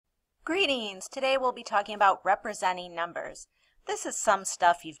Greetings! Today we'll be talking about representing numbers. This is some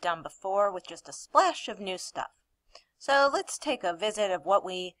stuff you've done before with just a splash of new stuff. So let's take a visit of what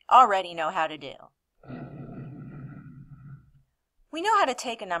we already know how to do. We know how to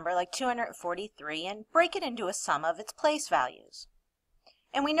take a number like 243 and break it into a sum of its place values.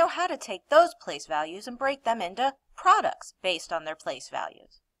 And we know how to take those place values and break them into products based on their place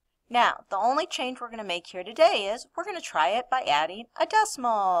values. Now, the only change we're going to make here today is we're going to try it by adding a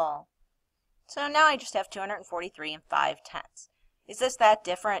decimal. So now I just have 243 and 5/10. Is this that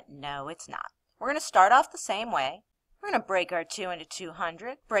different? No, it's not. We're going to start off the same way. We're going to break our 2 into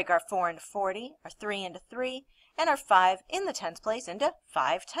 200, break our 4 into 40, our 3 into 3, and our 5 in the tens place into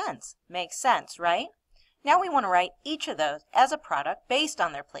 5/10. Makes sense, right? Now we want to write each of those as a product based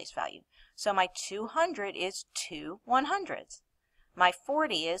on their place value. So my 200 is 2 100s. My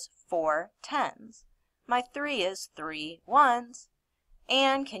 40 is 4 10s. My 3 is 3 1s.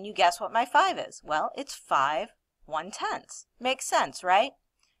 And can you guess what my 5 is? Well, it's 5 1/10. Makes sense, right?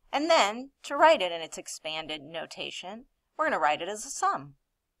 And then, to write it in its expanded notation, we're going to write it as a sum.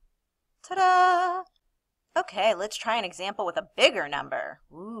 Ta-da! Okay, let's try an example with a bigger number.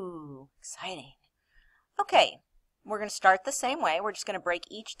 Ooh, exciting. Okay, we're going to start the same way. We're just going to break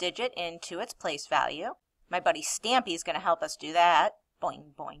each digit into its place value. My buddy Stampy is going to help us do that.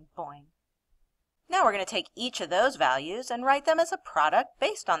 Boing, boing, boing. Now we're going to take each of those values and write them as a product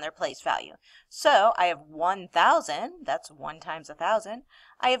based on their place value. So I have 1,000, that's 1 times 1,000.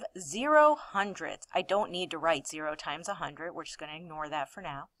 I have 0 hundredths. I don't need to write 0 times 100. We're just going to ignore that for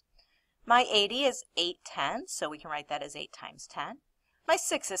now. My 80 is 8 tenths, so we can write that as 8 times 10. My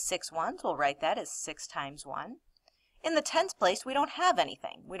 6 is 6 ones. We'll write that as 6 times 1. In the tens place, we don't have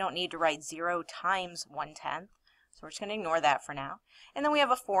anything. We don't need to write 0 times 1/10. So we're just going to ignore that for now. And then we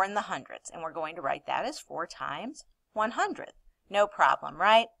have a 4 in the hundreds, and we're going to write that as 4 times 100. No problem,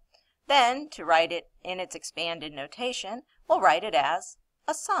 right? Then, to write it in its expanded notation, we'll write it as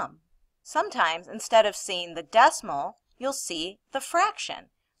a sum. Sometimes, instead of seeing the decimal, you'll see the fraction.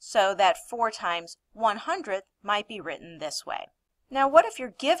 So that 4 times 100th might be written this way. Now, what if you're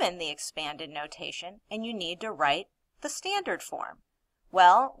given the expanded notation and you need to write the standard form?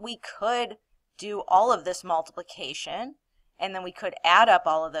 Well, we could do all of this multiplication, and then we could add up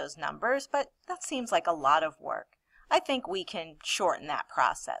all of those numbers, but that seems like a lot of work. I think we can shorten that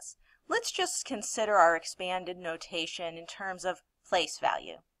process. Let's just consider our expanded notation in terms of place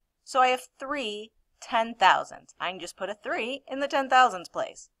value. So I have 3 10,000s. I can just put a 3 in the 10,000s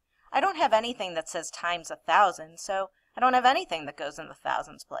place. I don't have anything that says times 1,000, so I don't have anything that goes in the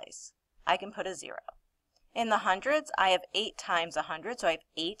thousands place. I can put a 0. In the hundreds, I have 8 times 100, so I have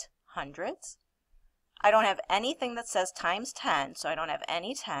 8 hundredths. I don't have anything that says times 10, so I don't have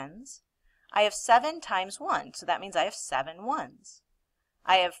any tens. I have 7 times 1, so that means I have 7 ones.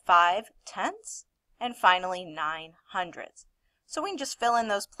 I have 5 tenths, and finally 9 hundredths. So we can just fill in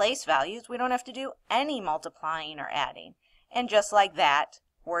those place values. We don't have to do any multiplying or adding. And just like that,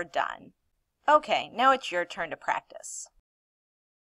 we're done. Okay, now it's your turn to practice.